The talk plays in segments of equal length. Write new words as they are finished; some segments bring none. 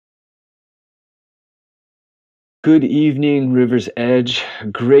Good evening, River's Edge.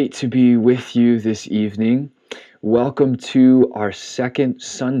 Great to be with you this evening. Welcome to our second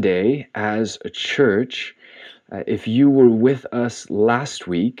Sunday as a church. If you were with us last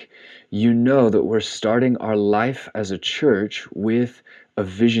week, you know that we're starting our life as a church with a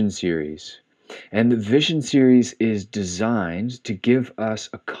vision series. And the vision series is designed to give us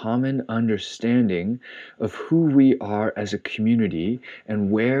a common understanding of who we are as a community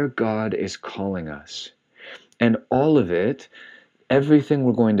and where God is calling us. And all of it, everything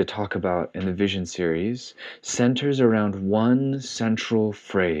we're going to talk about in the Vision series, centers around one central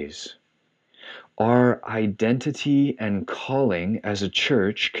phrase. Our identity and calling as a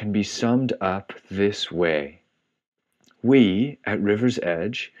church can be summed up this way. We at River's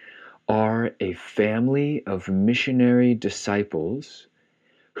Edge are a family of missionary disciples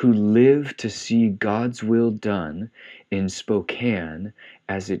who live to see God's will done in Spokane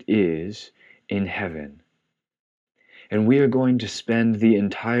as it is in heaven. And we are going to spend the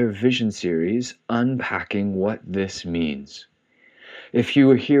entire Vision series unpacking what this means. If you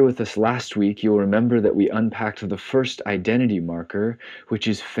were here with us last week, you'll remember that we unpacked the first identity marker, which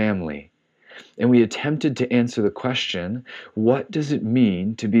is family. And we attempted to answer the question, what does it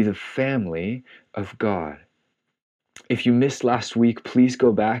mean to be the family of God? If you missed last week, please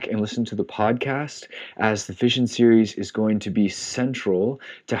go back and listen to the podcast, as the Vision series is going to be central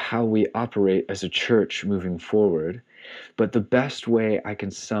to how we operate as a church moving forward. But the best way I can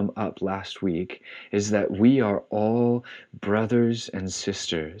sum up last week is that we are all brothers and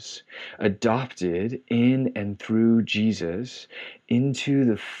sisters, adopted in and through Jesus into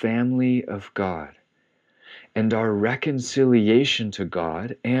the family of God. And our reconciliation to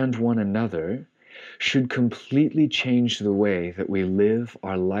God and one another should completely change the way that we live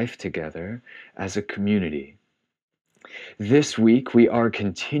our life together as a community. This week, we are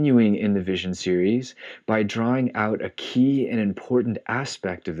continuing in the Vision series by drawing out a key and important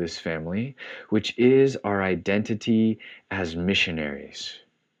aspect of this family, which is our identity as missionaries.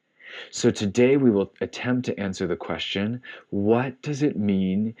 So today we will attempt to answer the question, what does it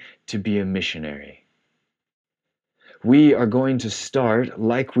mean to be a missionary? We are going to start,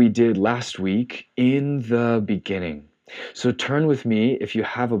 like we did last week, in the beginning. So turn with me, if you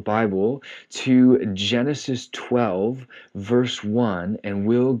have a Bible, to Genesis 12, verse 1, and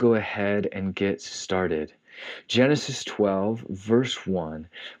we'll go ahead and get started. Genesis 12, verse 1,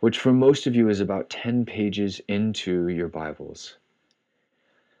 which for most of you is about 10 pages into your Bibles.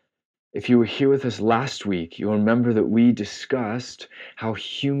 If you were here with us last week, you'll remember that we discussed how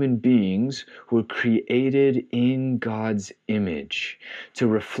human beings were created in God's image to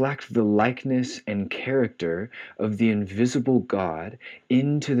reflect the likeness and character of the invisible God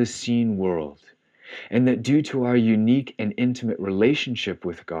into the seen world. And that due to our unique and intimate relationship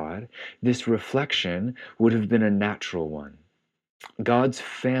with God, this reflection would have been a natural one. God's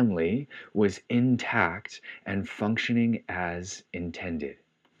family was intact and functioning as intended.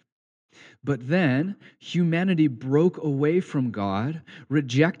 But then humanity broke away from God,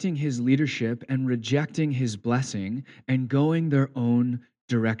 rejecting his leadership and rejecting his blessing and going their own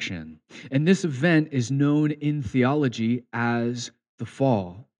direction. And this event is known in theology as the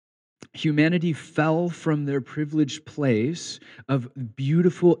fall. Humanity fell from their privileged place of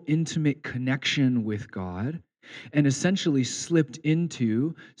beautiful, intimate connection with God and essentially slipped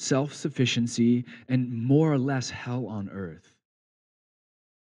into self sufficiency and more or less hell on earth.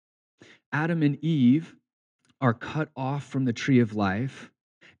 Adam and Eve are cut off from the tree of life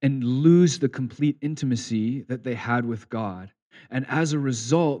and lose the complete intimacy that they had with God. And as a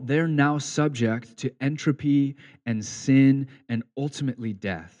result, they're now subject to entropy and sin and ultimately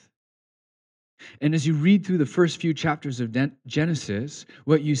death. And as you read through the first few chapters of Genesis,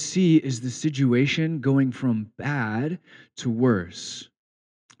 what you see is the situation going from bad to worse.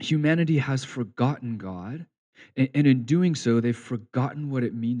 Humanity has forgotten God, and in doing so, they've forgotten what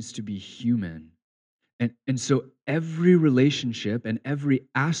it means to be human. And so every relationship and every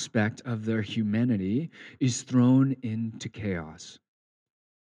aspect of their humanity is thrown into chaos.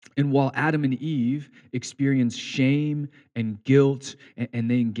 And while Adam and Eve experience shame and guilt and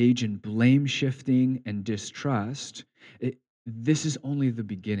they engage in blame shifting and distrust, this is only the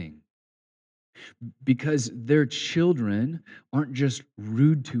beginning. Because their children aren't just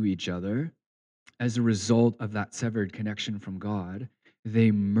rude to each other as a result of that severed connection from God, they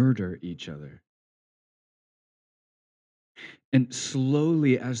murder each other. And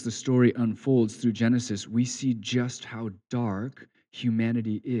slowly, as the story unfolds through Genesis, we see just how dark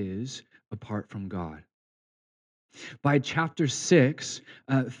humanity is apart from God. By chapter 6,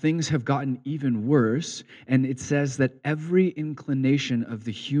 things have gotten even worse, and it says that every inclination of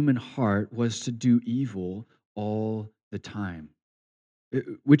the human heart was to do evil all the time,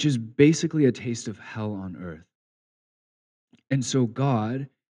 which is basically a taste of hell on earth. And so God,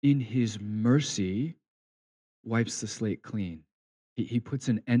 in his mercy, wipes the slate clean. He puts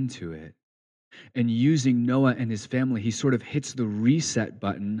an end to it. And using Noah and his family, he sort of hits the reset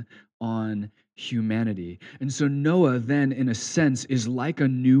button on humanity. And so Noah then, in a sense, is like a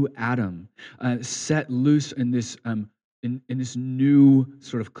new Adam, set loose in this in this new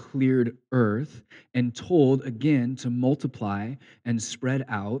sort of cleared earth, and told again to multiply and spread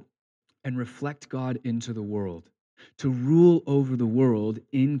out and reflect God into the world, to rule over the world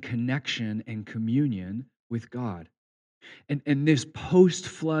in connection and communion with God. And this post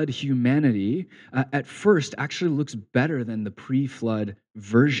flood humanity at first actually looks better than the pre flood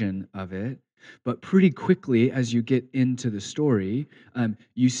version of it. But pretty quickly, as you get into the story,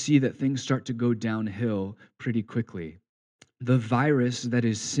 you see that things start to go downhill pretty quickly. The virus that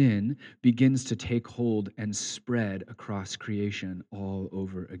is sin begins to take hold and spread across creation all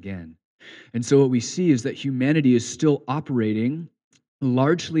over again. And so, what we see is that humanity is still operating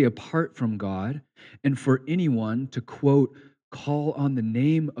largely apart from God. And for anyone to, quote, call on the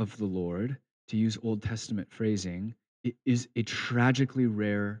name of the Lord, to use Old Testament phrasing, it is a tragically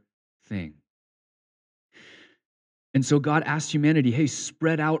rare thing. And so God asked humanity, hey,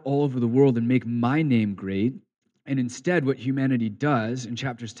 spread out all over the world and make my name great. And instead, what humanity does in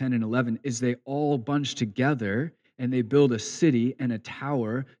chapters 10 and 11 is they all bunch together and they build a city and a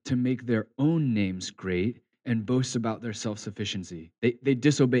tower to make their own names great and boast about their self sufficiency. They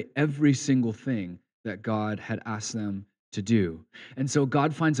disobey every single thing that God had asked them to do. And so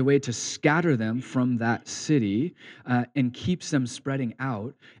God finds a way to scatter them from that city and keeps them spreading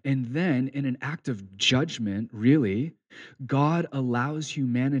out. And then, in an act of judgment, really, God allows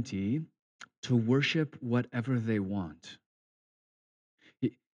humanity to worship whatever they want.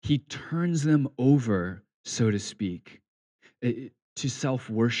 He turns them over, so to speak, to self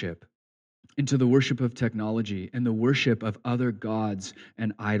worship, into the worship of technology and the worship of other gods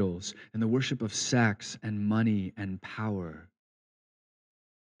and idols, and the worship of sex and money and power.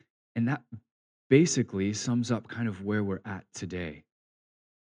 And that basically sums up kind of where we're at today,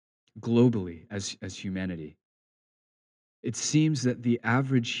 globally, as humanity. It seems that the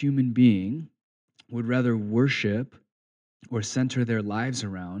average human being would rather worship or center their lives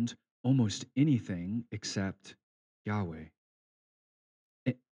around almost anything except Yahweh.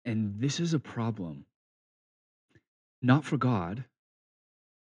 And this is a problem, not for God,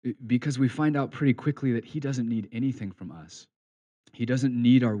 because we find out pretty quickly that he doesn't need anything from us. He doesn't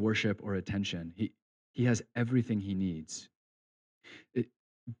need our worship or attention. He has everything he needs.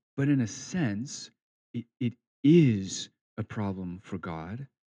 But in a sense, it is a problem for God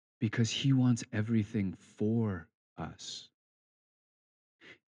because he wants everything for us.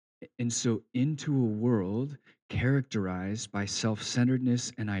 And so, into a world characterized by self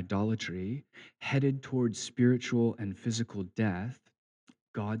centeredness and idolatry, headed towards spiritual and physical death,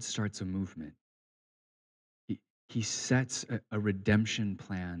 God starts a movement. He sets a redemption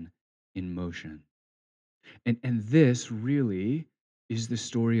plan in motion. And this really is the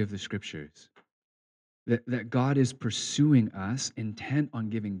story of the scriptures. That God is pursuing us, intent on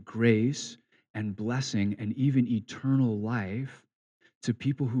giving grace and blessing and even eternal life to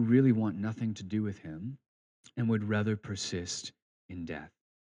people who really want nothing to do with him and would rather persist in death.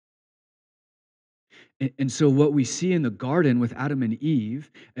 And so, what we see in the garden with Adam and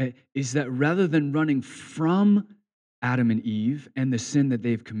Eve is that rather than running from Adam and Eve and the sin that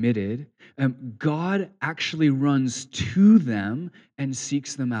they've committed, God actually runs to them and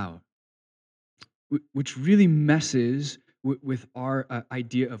seeks them out, which really messes with our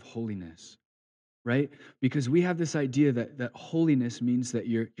idea of holiness, right? Because we have this idea that holiness means that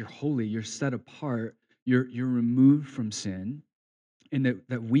you're holy, you're set apart, you're removed from sin, and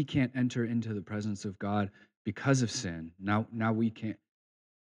that we can't enter into the presence of God because of sin. Now we can't.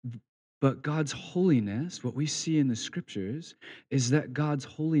 But God's holiness, what we see in the scriptures, is that God's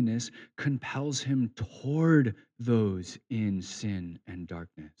holiness compels him toward those in sin and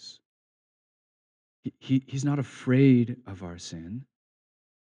darkness. He's not afraid of our sin.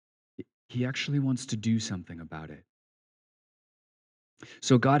 He actually wants to do something about it.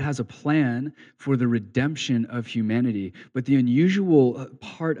 So God has a plan for the redemption of humanity. But the unusual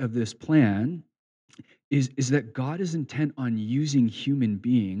part of this plan is that God is intent on using human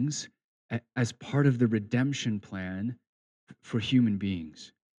beings as part of the redemption plan for human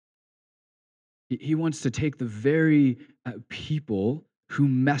beings. He wants to take the very people who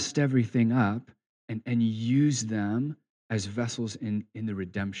messed everything up and use them as vessels in the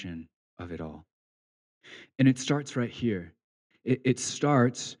redemption of it all. And it starts right here. It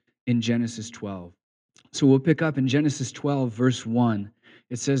starts in Genesis 12. So we'll pick up in Genesis 12, verse 1.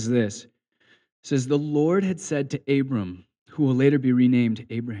 It says this. It says, the Lord had said to Abram, who will later be renamed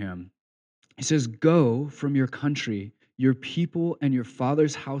Abraham, he says, go from your country, your people, and your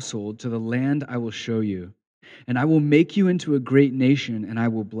father's household to the land I will show you. And I will make you into a great nation, and I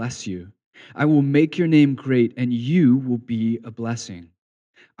will bless you. I will make your name great, and you will be a blessing.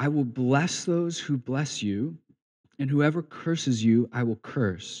 I will bless those who bless you, and whoever curses you, I will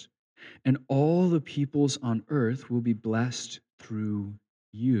curse. And all the peoples on earth will be blessed through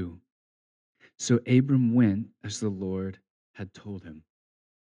you. So Abram went as the Lord had told him.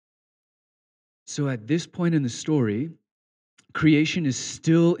 So at this point in the story, creation is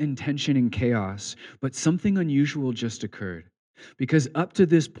still in tension and chaos, but something unusual just occurred. Because up to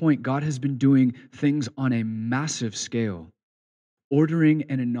this point, God has been doing things on a massive scale, ordering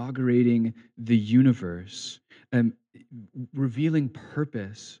and inaugurating the universe, um, revealing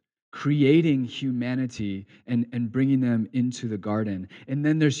purpose, creating humanity, and bringing them into the garden. And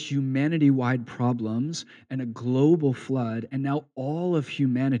then there's humanity wide problems and a global flood. And now all of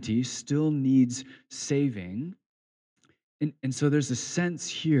humanity still needs saving. And so there's a sense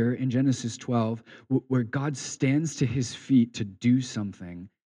here in Genesis 12 where God stands to his feet to do something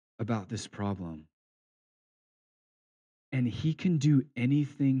about this problem. And he can do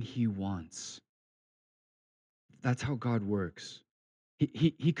anything he wants. That's how God works.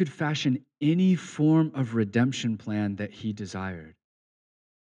 He could fashion any form of redemption plan that he desired.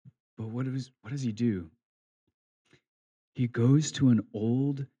 But what does he do? He goes to an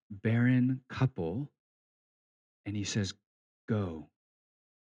old, barren couple and he says, go,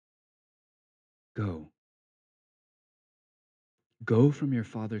 go, go from your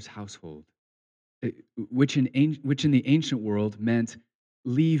father's household. Which in the ancient world meant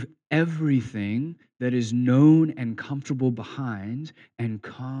leave everything that is known and comfortable behind and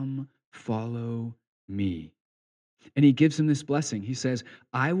come follow me. And he gives him this blessing. He says,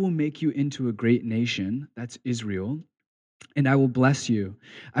 I will make you into a great nation, that's Israel, and I will bless you.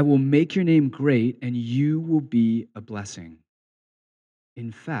 I will make your name great, and you will be a blessing.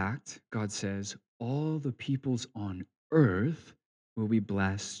 In fact, God says, all the peoples on earth will be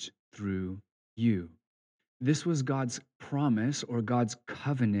blessed through you. This was God's promise or God's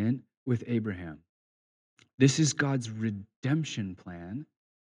covenant with Abraham. This is God's redemption plan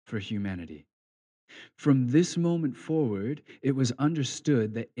for humanity. From this moment forward, it was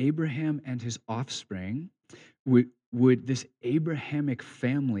understood that Abraham and his offspring would this Abrahamic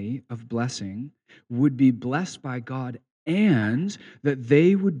family of blessing would be blessed by God, and that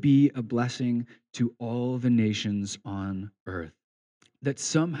they would be a blessing to all the nations on earth. That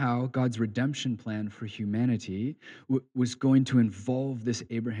somehow God's redemption plan for humanity was going to involve this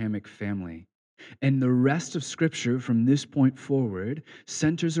Abrahamic family. And the rest of Scripture from this point forward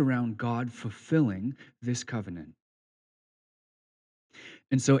centers around God fulfilling this covenant.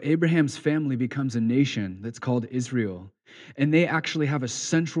 And so Abraham's family becomes a nation that's called Israel. And they actually have a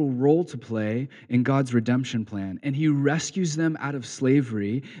central role to play in God's redemption plan. And he rescues them out of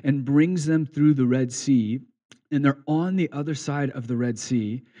slavery and brings them through the Red Sea. And they're on the other side of the Red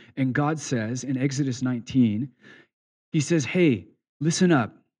Sea. And God says in Exodus 19, he says, hey, listen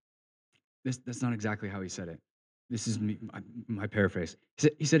up. That's not exactly how he said it. This is my paraphrase.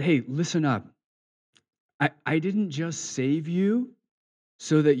 He said, hey, listen up. I didn't just save you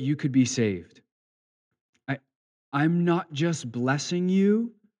so that you could be saved. I'm not just blessing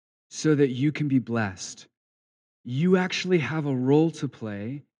you so that you can be blessed. You actually have a role to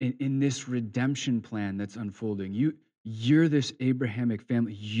play in this redemption plan that's unfolding. You're this Abrahamic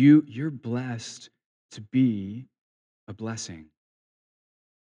family. You're blessed to be a blessing.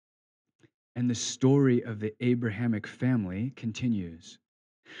 And the story of the Abrahamic family continues.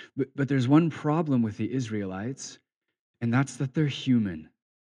 But there's one problem with the Israelites, and that's that they're human.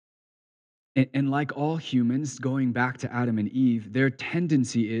 And like all humans, going back to Adam and Eve, their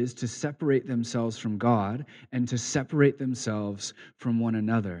tendency is to separate themselves from God and to separate themselves from one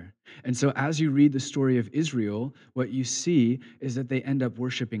another. And so, as you read the story of Israel, what you see is that they end up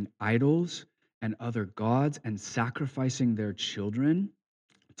worshiping idols and other gods and sacrificing their children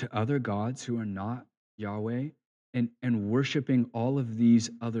to other gods who are not Yahweh. And worshiping all of these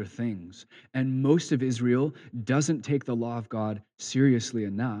other things. And most of Israel doesn't take the law of God seriously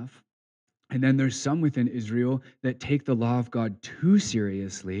enough. And then there's some within Israel that take the law of God too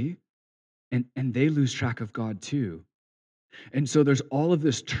seriously, and they lose track of God too. And so there's all of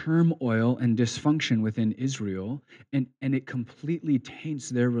this turmoil and dysfunction within Israel, and it completely taints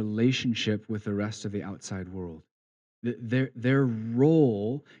their relationship with the rest of the outside world. Their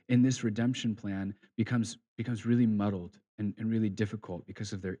role in this redemption plan becomes really muddled and really difficult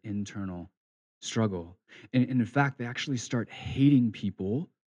because of their internal struggle. And in fact, they actually start hating people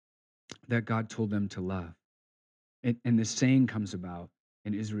that God told them to love. And this saying comes about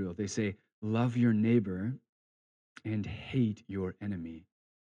in Israel. They say, love your neighbor and hate your enemy.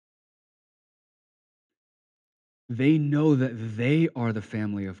 They know that they are the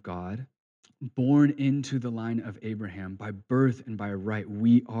family of God, born into the line of Abraham by birth and by right.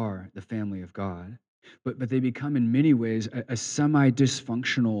 We are the family of God. But they become, in many ways, a semi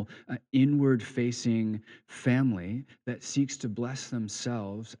dysfunctional, inward facing family that seeks to bless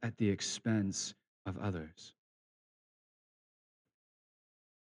themselves at the expense of others.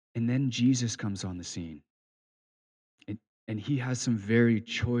 And then Jesus comes on the scene. And he has some very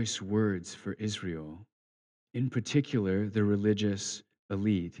choice words for Israel, in particular, the religious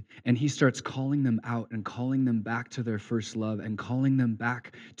elite. And he starts calling them out and calling them back to their first love and calling them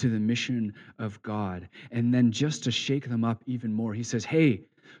back to the mission of God. And then just to shake them up even more, he says, hey,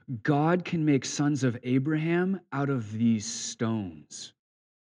 God can make sons of Abraham out of these stones.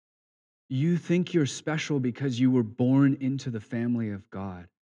 You think you're special because you were born into the family of God.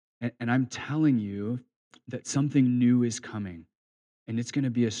 And I'm telling you that something new is coming. And it's going to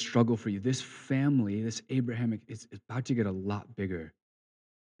be a struggle for you. This family, this Abrahamic, is about to get a lot bigger.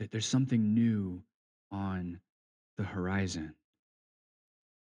 That there's something new on the horizon.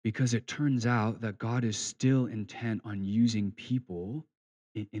 Because it turns out that God is still intent on using people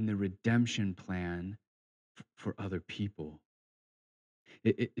in the redemption plan for other people.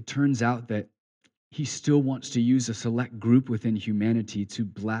 It turns out that he still wants to use a select group within humanity to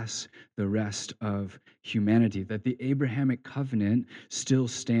bless the rest of humanity, that the Abrahamic covenant still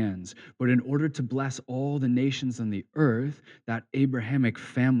stands. But in order to bless all the nations on the earth, that Abrahamic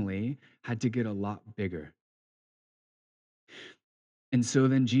family had to get a lot bigger. And so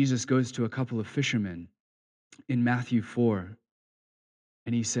then Jesus goes to a couple of fishermen in Matthew 4,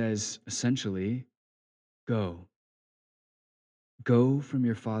 and he says, essentially, go. Go from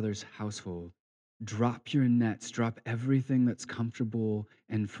your father's household. Drop your nets, drop everything that's comfortable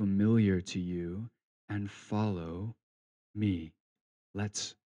and familiar to you, and follow me.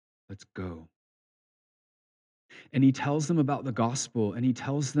 Let's go. And he tells them about the gospel, and he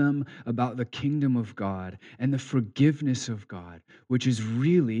tells them about the kingdom of God and the forgiveness of God, which is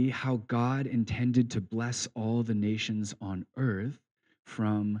really how God intended to bless all the nations on earth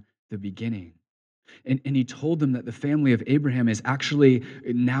from the beginning. And he told them that the family of Abraham is actually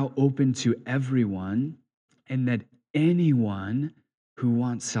now open to everyone, and that anyone who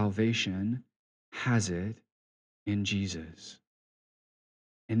wants salvation has it in Jesus.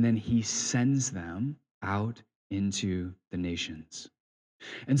 And then he sends them out into the nations.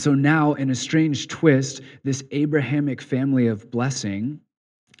 And so now, in a strange twist, this Abrahamic family of blessing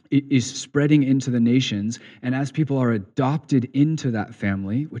is spreading into the nations. And as people are adopted into that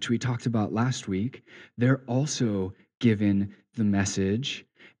family, which we talked about last week, they're also given the message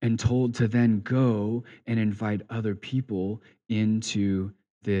and told to then go and invite other people into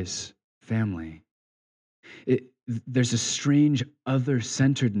this family. There's a strange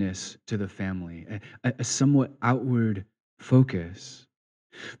other-centeredness to the family, a somewhat outward focus.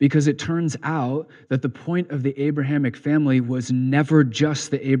 Because it turns out that the point of the Abrahamic family was never just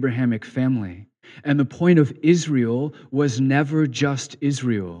the Abrahamic family. And the point of Israel was never just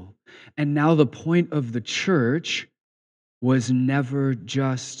Israel. And now the point of the church was never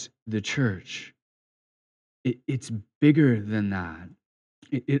just the church. It's bigger than that.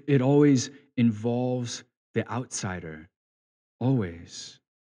 It always involves the outsider, always.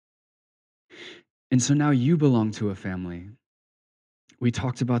 And so now you belong to a family. We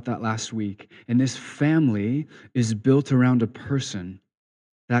talked about that last week. And this family is built around a person.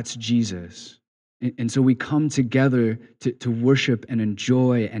 That's Jesus. And so we come together to worship and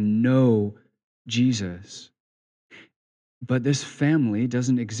enjoy and know Jesus. But this family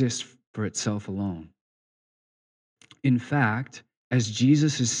doesn't exist for itself alone. In fact, as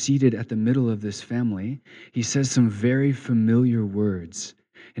Jesus is seated at the middle of this family, he says some very familiar words.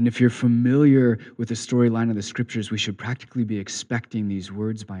 And if you're familiar with the storyline of the scriptures, we should practically be expecting these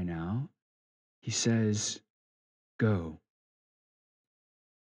words by now. He says, go.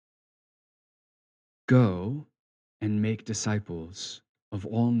 Go and make disciples of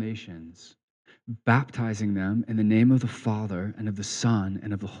all nations, baptizing them in the name of the Father and of the Son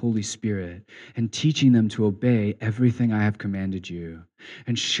and of the Holy Spirit, and teaching them to obey everything I have commanded you.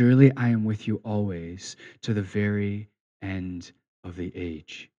 And surely I am with you always to the very end of the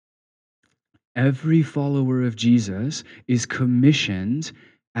age. Every follower of Jesus is commissioned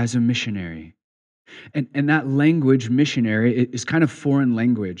as a missionary. And that language, missionary, is kind of foreign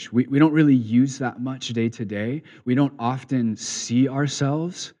language. We don't really use that much day to day. We don't often see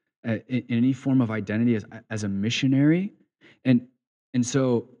ourselves in any form of identity as a missionary. And and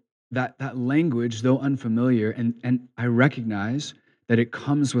so that language, though unfamiliar, and I recognize that it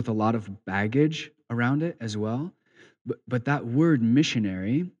comes with a lot of baggage around it as well. But that word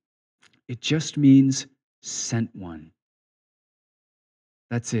missionary, it just means sent one.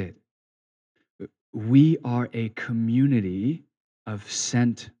 That's it. We are a community of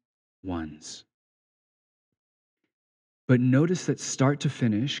sent ones. But notice that start to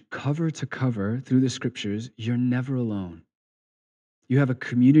finish, cover to cover through the scriptures, you're never alone. You have a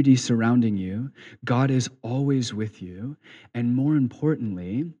community surrounding you. God is always with you. And more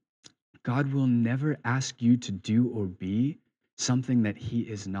importantly, God will never ask you to do or be something that He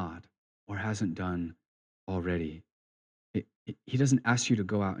is not or hasn't done already. He doesn't ask you to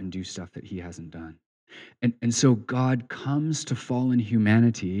go out and do stuff that He hasn't done. And so God comes to fallen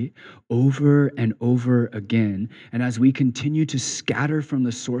humanity over and over again. And as we continue to scatter from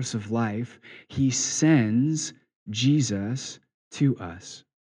the source of life, He sends Jesus to us.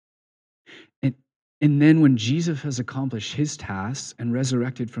 And, and then when Jesus has accomplished His tasks and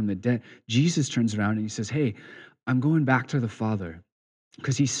resurrected from the dead, Jesus turns around and He says, hey, I'm going back to the Father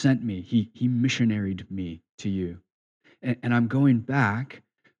because He sent me. He missionaried me to you. And I'm going back,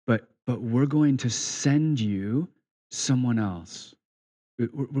 but we're going to send you someone else.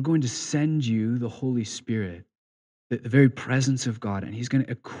 We're going to send you the Holy Spirit, the very presence of God, and He's going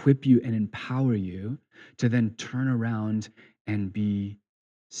to equip you and empower you to then turn around and be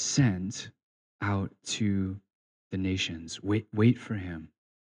sent out to the nations. Wait for Him.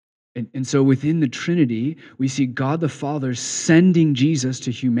 And so within the Trinity, we see God the Father sending Jesus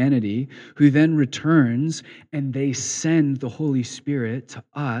to humanity, who then returns and they send the Holy Spirit to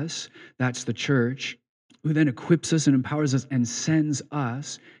us, that's the church, who then equips us and empowers us and sends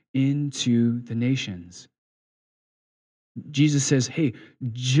us into the nations. Jesus says, hey,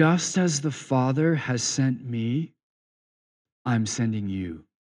 just as the Father has sent me, I'm sending you.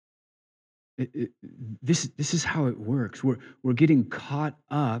 This is how it works. We're getting caught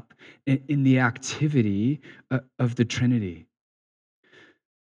up in the activity of the Trinity.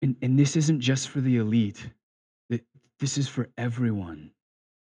 And this isn't just for the elite. This is for everyone.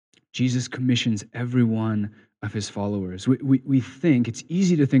 Jesus commissions every one of His followers. We think, it's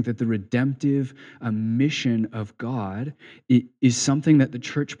easy to think that the redemptive mission of God is something that the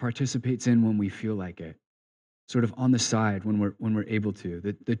church participates in when we feel like it, sort of on the side when we're able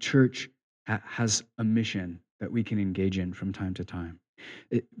to. The church has a mission that we can engage in from time to time.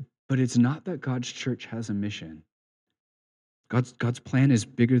 But it's not that God's church has a mission. God's plan is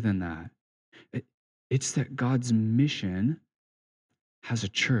bigger than that. It's that God's mission has a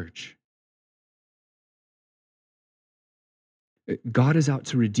church. God is out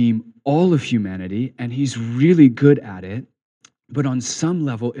to redeem all of humanity, and He's really good at it. But on some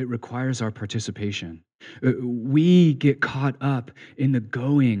level, it requires our participation. We get caught up in the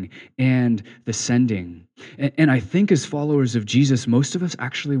going and the sending. And I think as followers of Jesus, most of us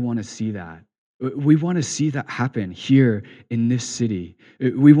actually want to see that. We want to see that happen here in this city.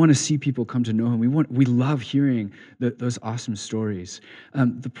 We want to see people come to know Him. We love hearing those awesome stories.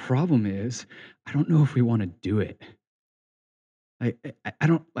 The problem is, I don't know if we want to do it.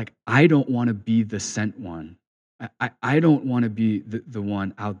 I don't want to be the sent one. I don't want to be the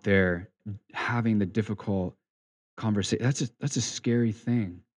one out there having the difficult conversation. That's a scary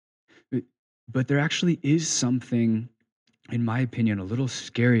thing. But there actually is something, in my opinion, a little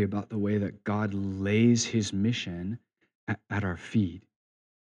scary about the way that God lays His mission at our feet,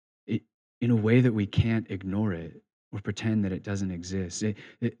 in a way that we can't ignore it or pretend that it doesn't exist.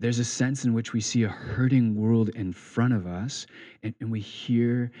 There's a sense in which we see a hurting world in front of us, and we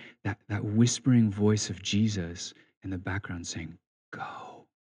hear that whispering voice of Jesus in the background saying,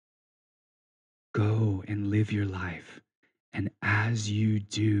 go and live your life. And as you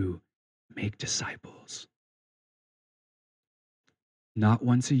do, make disciples. Not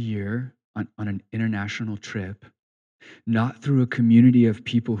once a year on an international trip, not through a community of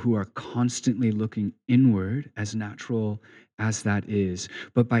people who are constantly looking inward, as natural as that is,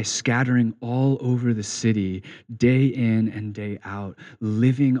 but by scattering all over the city, day in and day out,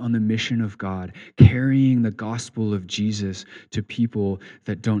 living on the mission of God, carrying the gospel of Jesus to people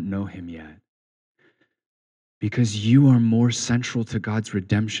that don't know Him yet. Because you are more central to God's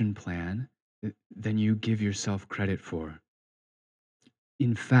redemption plan than you give yourself credit for.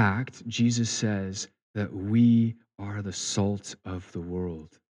 In fact, Jesus says that we are the salt of the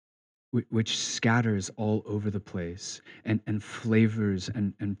world, which scatters all over the place and flavors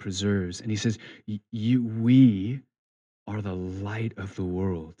and preserves. And He says, we are the light of the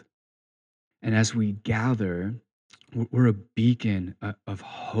world. And as we gather We're a beacon of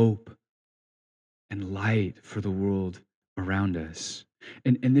hope and light for the world around us.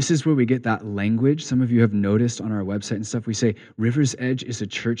 And this is where we get that language. Some of you have noticed on our website and stuff, we say River's Edge is a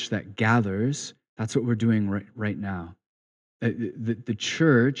church that gathers. That's what we're doing right now. The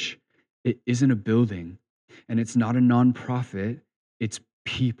church, it isn't a building, and it's not a nonprofit, it's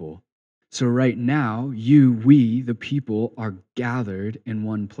people. So right now, we, the people, are gathered in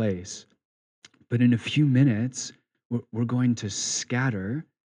one place. But in a few minutes, we're going to scatter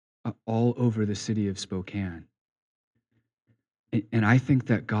all over the city of Spokane. And I think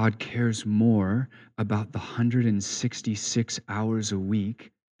that God cares more about the 166 hours a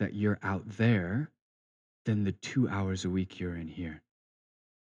week that you're out there than the 2 hours a week you're in here.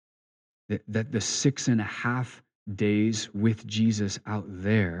 That the 6.5 days with Jesus out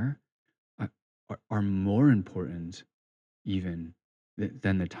there are more important even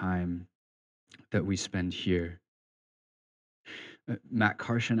than the time that we spend here. Matt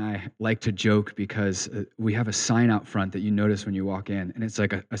Karsh and I like to joke because we have a sign out front that you notice when you walk in, and it's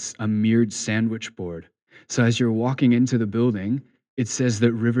like a mirrored sandwich board. So as you're walking into the building, it says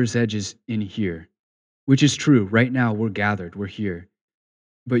that River's Edge is in here, which is true. Right now, we're gathered, we're here.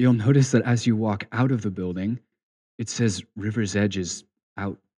 But you'll notice that as you walk out of the building, it says River's Edge is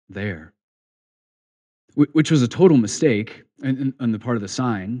out there, which was a total mistake on the part of the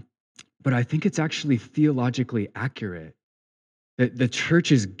sign. But I think it's actually theologically accurate. The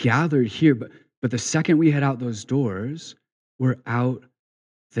church is gathered here, but the second we head out those doors, we're out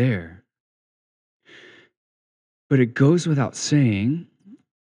there. But it goes without saying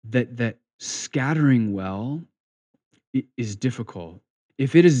that scattering well is difficult.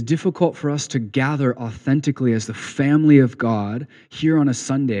 If it is difficult for us to gather authentically as the family of God here on a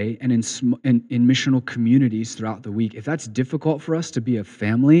Sunday and in missional communities throughout the week, if that's difficult for us to be a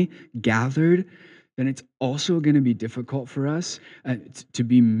family gathered, then it's also going to be difficult for us to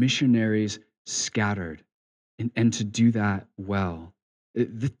be missionaries scattered and to do that well.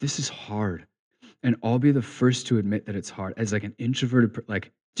 This is hard. And I'll be the first to admit that it's hard. As like an introverted,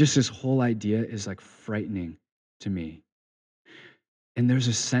 like just this whole idea is like frightening to me. And there's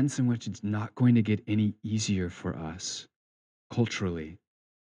a sense in which it's not going to get any easier for us culturally.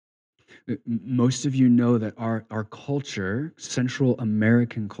 Most of you know that our culture, Central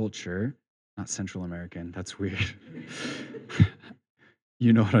American culture, not Central American, that's weird.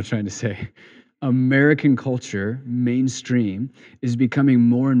 You know what I'm trying to say. American culture, mainstream, is becoming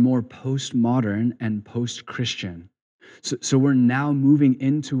more and more postmodern and post-Christian. So we're now moving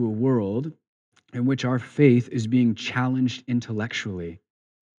into a world in which our faith is being challenged intellectually.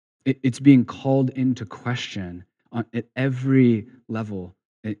 It's being called into question at every level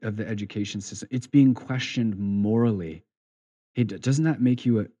of the education system. It's being questioned morally. Hey, doesn't that make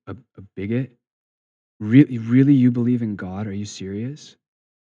you a bigot? Really, you believe in God? Are you serious?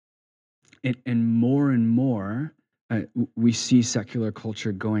 And more, we see secular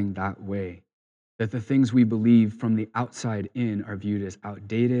culture going that way. That the things we believe from the outside in are viewed as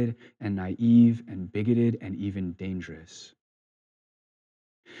outdated and naive and bigoted and even dangerous.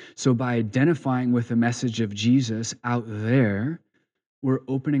 So, by identifying with the message of Jesus out there, we're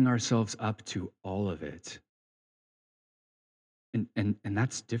opening ourselves up to all of it. And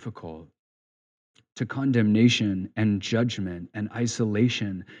that's difficult. To condemnation and judgment and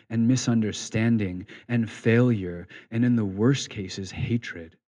isolation and misunderstanding and failure, and in the worst cases,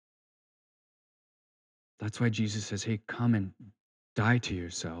 hatred. That's why Jesus says, hey, come and die to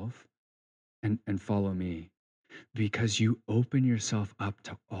yourself and follow me. Because you open yourself up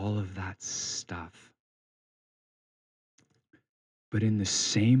to all of that stuff. But in the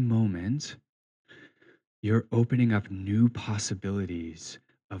same moment, you're opening up new possibilities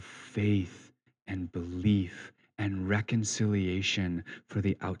of faith and belief and reconciliation for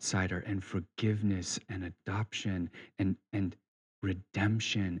the outsider and forgiveness and adoption and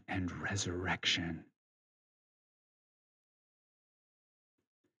redemption and resurrection.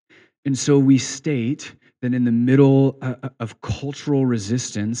 And so we state that in the middle of cultural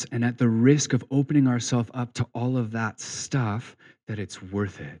resistance and at the risk of opening ourselves up to all of that stuff, that it's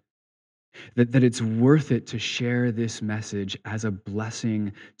worth it. That it's worth it to share this message as a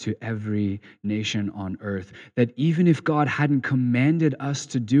blessing to every nation on earth. That even if God hadn't commanded us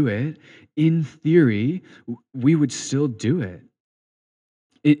to do it, in theory, we would still do it.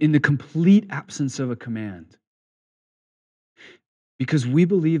 In the complete absence of a command. Because we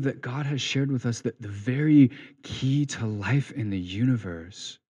believe that God has shared with us that the very key to life in the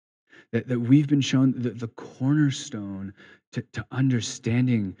universe, that we've been shown the cornerstone to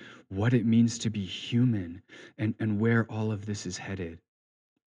understanding what it means to be human and where all of this is headed.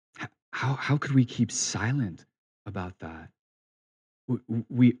 How could we keep silent about that.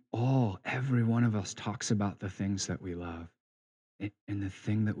 We all, every one of us talks about the things that we love. And the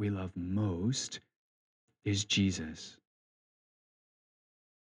thing that we love most is Jesus.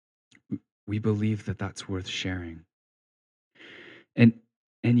 We believe that that's worth sharing. And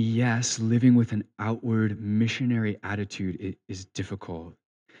and yes, living with an outward missionary attitude is difficult,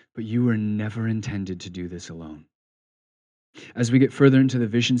 but you were never intended to do this alone. As we get further into the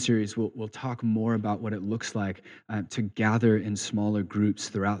vision series, we'll talk more about what it looks like to gather in smaller groups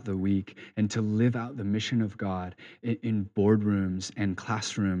throughout the week and to live out the mission of God in boardrooms and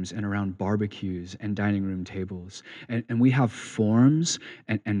classrooms and around barbecues and dining room tables. And we have forms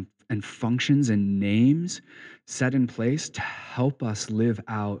and functions and names set in place to help us live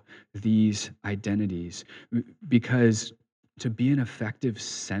out these identities. Because to be an effective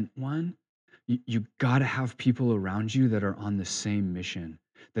sent one, you got to have people around you that are on the same mission,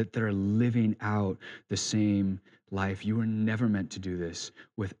 that are living out the same life. You were never meant to do this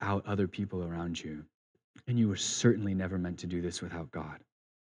without other people around you. And you were certainly never meant to do this without God.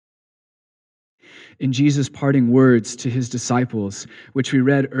 In Jesus' parting words to his disciples, which we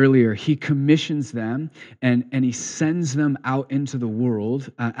read earlier, he commissions them and he sends them out into the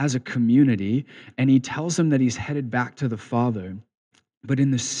world as a community, and he tells them that he's headed back to the Father. But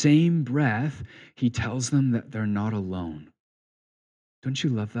in the same breath, he tells them that they're not alone. Don't you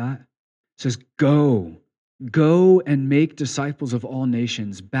love that? It says, go and make disciples of all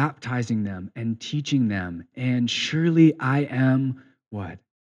nations, baptizing them and teaching them. And surely I am what?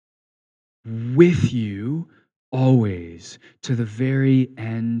 With you always to the very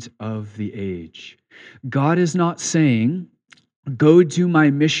end of the age. God is not saying, go do my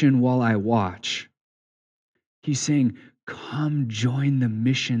mission while I watch. He's saying, come join the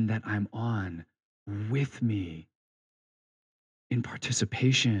mission that I'm on with me in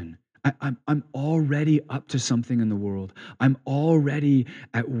participation. I'm already up to something in the world. I'm already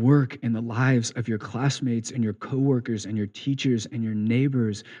at work in the lives of your classmates and your coworkers and your teachers and your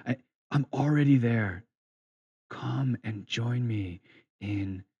neighbors. I'm already there. Come and join me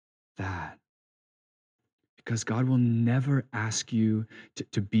in that. Because God will never ask you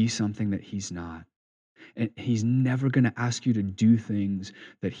to be something that He's not. And he's never going to ask you to do things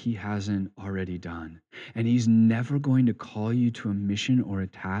that he hasn't already done. And he's never going to call you to a mission or a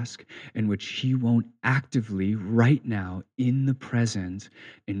task in which he won't actively, right now, in the present,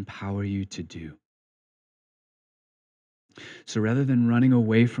 empower you to do. So rather than running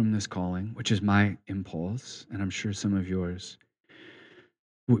away from this calling, which is my impulse, and I'm sure some of yours,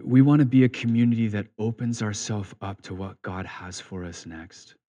 we want to be a community that opens ourselves up to what God has for us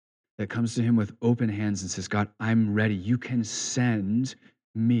next. That comes to him with open hands and says, God, I'm ready. You can send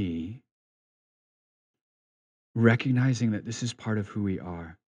me, recognizing that this is part of who we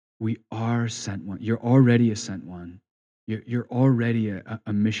are. We are sent one. You're already a sent one. You're already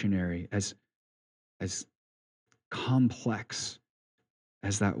a missionary, as complex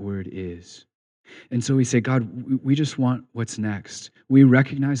as that word is. And so we say, God, we just want what's next. We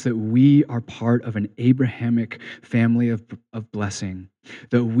recognize that we are part of an Abrahamic family of blessing,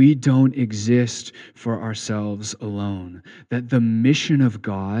 that we don't exist for ourselves alone, that the mission of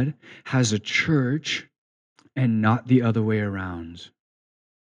God has a church and not the other way around,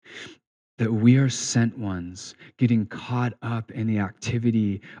 that we are sent ones getting caught up in the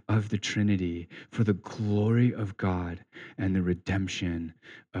activity of the Trinity for the glory of God and the redemption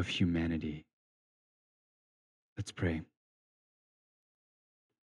of humanity. Let's pray.